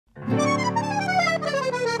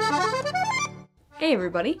Hey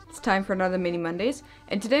everybody, it's time for another Mini Mondays,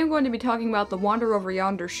 and today I'm going to be talking about the Wander Over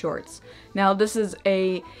Yonder shorts. Now this is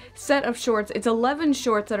a set of shorts, it's 11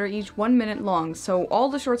 shorts that are each 1 minute long, so all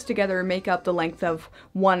the shorts together make up the length of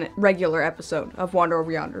one regular episode of Wander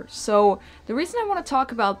Over Yonder. So the reason I want to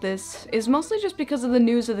talk about this is mostly just because of the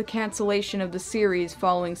news of the cancellation of the series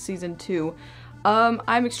following season 2.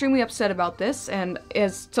 I'm extremely upset about this, and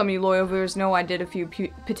as some of you loyal viewers know, I did a few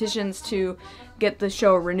petitions to get the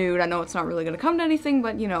show renewed. I know it's not really going to come to anything,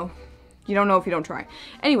 but you know, you don't know if you don't try.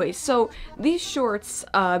 Anyway, so these shorts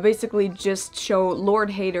basically just show Lord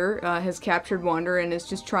Hater has captured Wander and is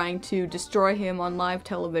just trying to destroy him on live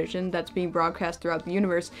television that's being broadcast throughout the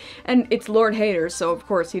universe. And it's Lord Hater, so of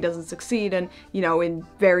course he doesn't succeed, and you know, in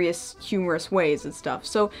various humorous ways and stuff.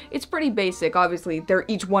 So it's pretty basic. Obviously, they're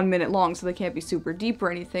each 1 minute long, so they can't be super deep or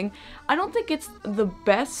anything. I don't think it's the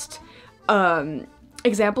best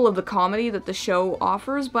example of the comedy that the show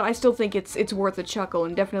offers, but I still think it's worth a chuckle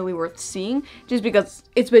and definitely worth seeing, just because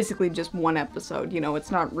it's basically just one episode, you know, it's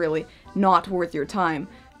not really not worth your time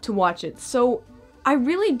to watch it. So I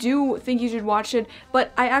really do think you should watch it,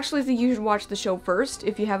 but I actually think you should watch the show first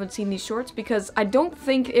if you haven't seen these shorts, because I don't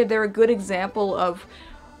think they're a good example of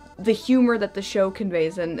the humor that the show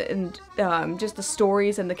conveys and just the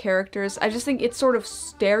stories and the characters. I just think it's sort of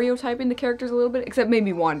stereotyping the characters a little bit, except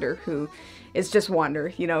maybe Wander, who is just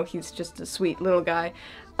Wander, you know, he's just a sweet little guy.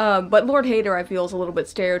 But Lord Hater, I feel, is a little bit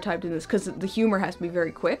stereotyped in this, because the humor has to be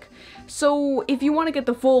very quick. So if you want to get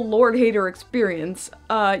the full Lord Hater experience,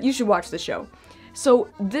 you should watch the show. So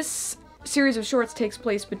this series of shorts takes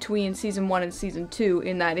place between season 1 and season 2,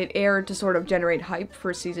 in that it aired to sort of generate hype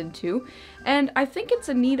for season 2, and I think it's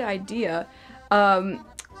a neat idea.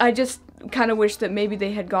 I just kind of wish that maybe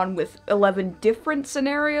they had gone with 11 different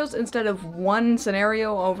scenarios instead of one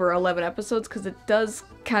scenario over 11 episodes, because it does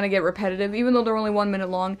kind of get repetitive. Even though they're only 1 minute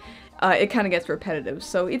long, it kind of gets repetitive.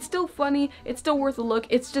 So it's still funny, it's still worth a look.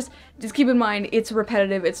 It's just keep in mind, it's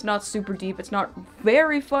repetitive, it's not super deep, it's not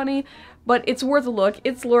very funny, but it's worth a look.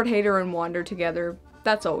 It's Lord Hater and Wander together.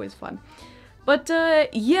 That's always fun. But,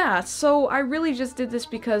 yeah, so I really just did this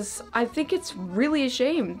because I think it's really a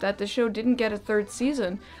shame that the show didn't get a third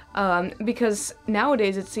season, because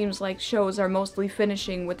nowadays it seems like shows are mostly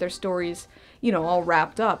finishing with their stories, you know, all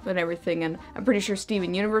wrapped up and everything, and I'm pretty sure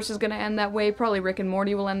Steven Universe is gonna end that way, probably Rick and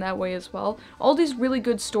Morty will end that way as well. All these really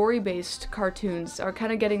good story-based cartoons are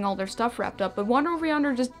kind of getting all their stuff wrapped up, but Wander Over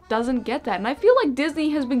Yonder just doesn't get that, and I feel like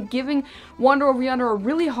Disney has been giving Wander Over Yonder a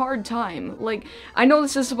really hard time. Like, I know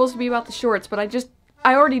this is supposed to be about the shorts, but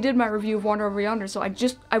I already did my review of Wander Over Yonder, so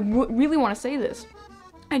I really want to say this.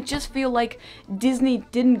 I just feel like Disney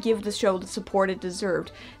didn't give the show the support it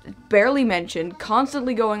deserved. Barely mentioned,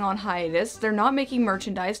 constantly going on hiatus, they're not making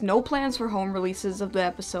merchandise, no plans for home releases of the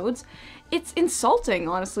episodes. It's insulting,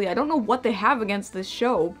 honestly. I don't know what they have against this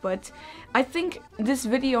show, but I think this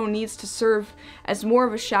video needs to serve as more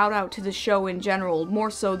of a shout out to the show in general, more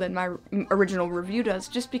so than my original review does,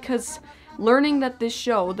 just because learning that this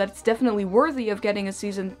show, that's definitely worthy of getting a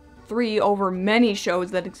season 3 over many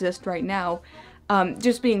shows that exist right now,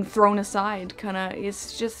 just being thrown aside, kinda,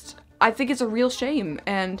 is just, I think it's a real shame,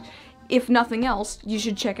 and if nothing else, you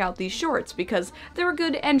should check out these shorts, because they're a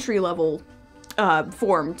good entry-level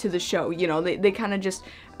form to the show, you know, they kinda just,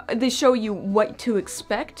 they show you what to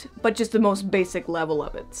expect, but just the most basic level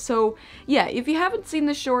of it. So, yeah, if you haven't seen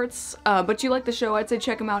the shorts, but you like the show, I'd say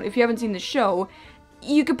check them out. If you haven't seen the show,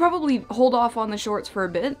 you could probably hold off on the shorts for a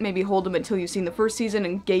bit, maybe hold them until you've seen the first season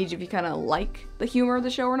and gauge if you kind of like the humor of the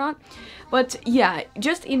show or not. But yeah,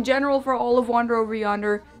 just in general for all of Wander Over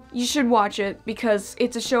Yonder, you should watch it because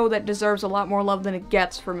it's a show that deserves a lot more love than it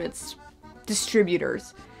gets from its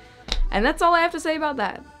distributors. And that's all I have to say about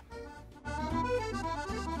that.